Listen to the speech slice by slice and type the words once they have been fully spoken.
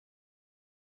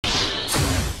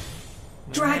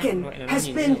Dragon has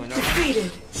been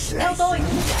defeated. Theo tôi.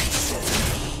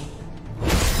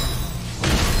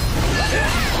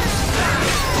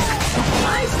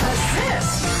 Nice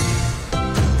assist.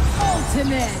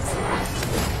 Ultimate.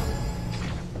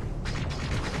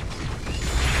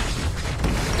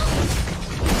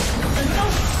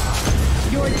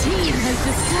 Your team has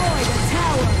destroyed a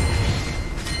tower.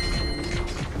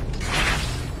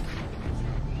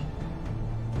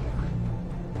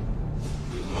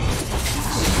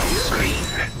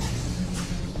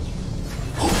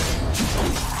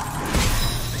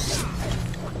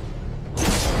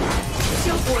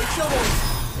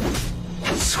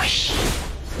 Swish.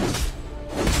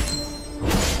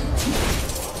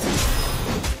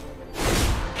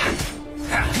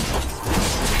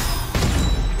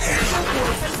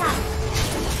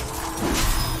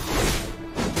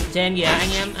 Chém kìa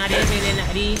anh em, ADS lên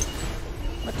lại đi.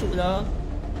 Bắt trụ đó.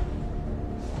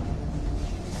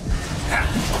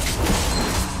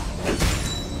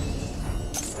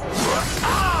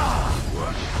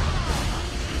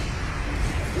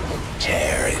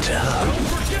 Tear it up.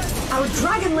 Our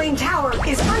Dragon Lane tower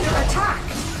is under attack.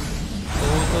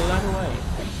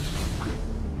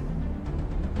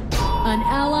 An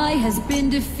ally has been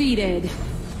defeated.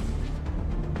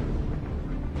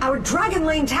 Our Dragon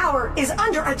Lane tower is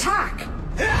under attack.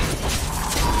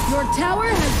 Your tower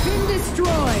has been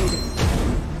destroyed.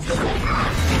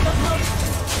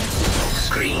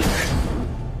 Scream.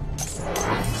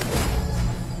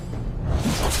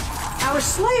 Our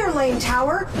Slayer Lane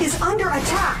tower is under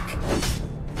attack.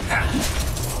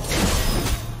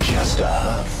 Just a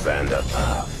huff and a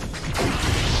puff.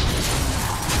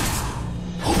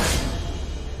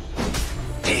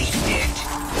 Taste it.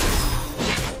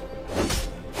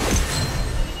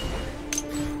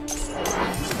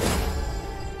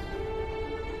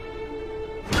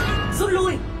 Rút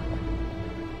lui.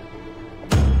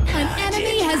 An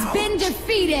enemy has been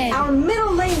defeated. Our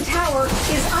middle lane tower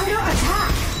is under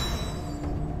attack.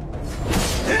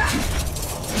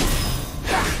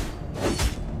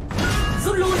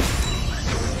 Rút lui.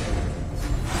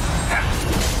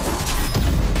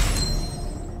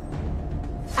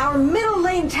 Our middle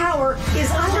lane tower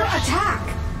is under attack.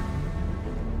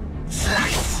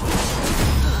 Slice.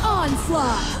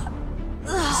 Onslaught.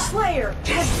 Slayer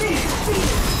has been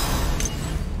defeated.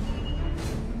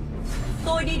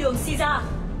 Tôi đi đường Caesar.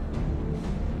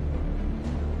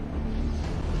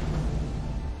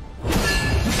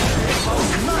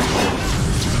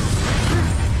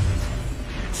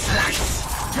 Slice.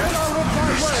 Get out of my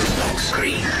way. Smoke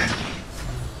screen.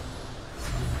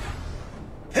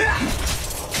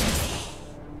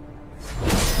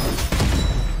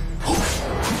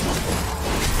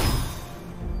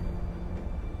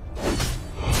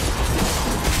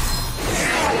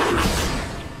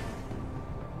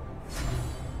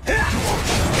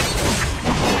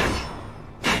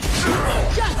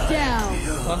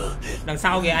 Đằng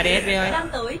sau kìa ADS ơi. Đang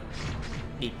tới.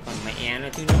 Địt còn mẹ nó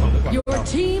chứ nó còn cái quả.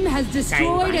 Your team has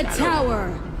destroyed a tower.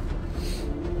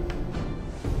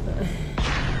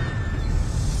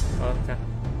 Sao?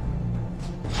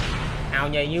 Ao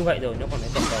nhầy như vậy rồi nó còn phải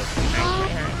bật đầu.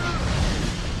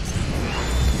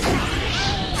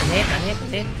 Ăn hết.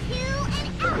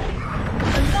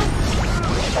 Tấn công.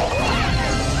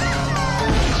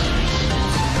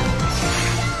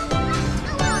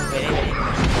 Về đây.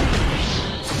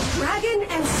 Dragon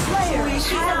and Slayer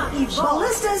have evolved.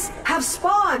 Ballistas have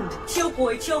spawned. Chiêu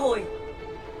cuối chiêu hồi.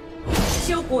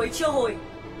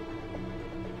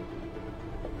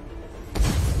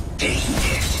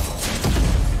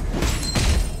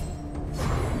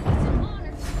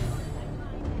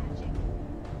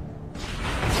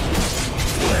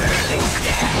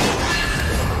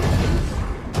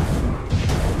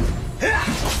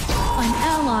 An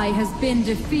ally has been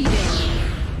defeated.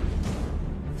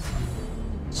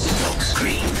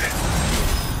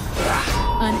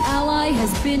 An ally has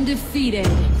been defeated.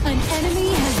 An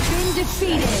enemy has been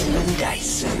defeated.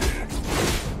 Dyson.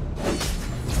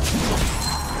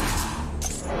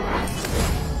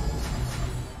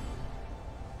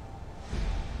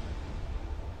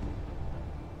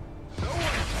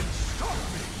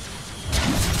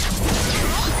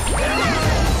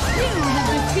 You have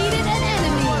defeated an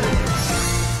enemy.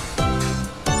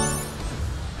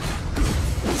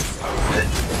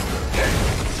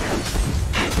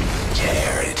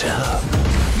 Tear it up.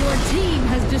 Your team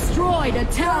has destroyed a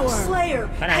tower. Slayer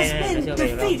has been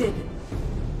defeated.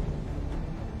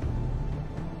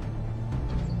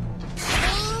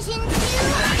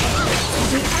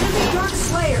 The enemy Dark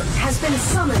Slayer has been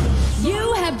summoned.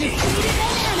 You have defeated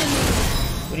an enemy.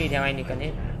 Cứ đi theo anh thì cần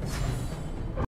hết.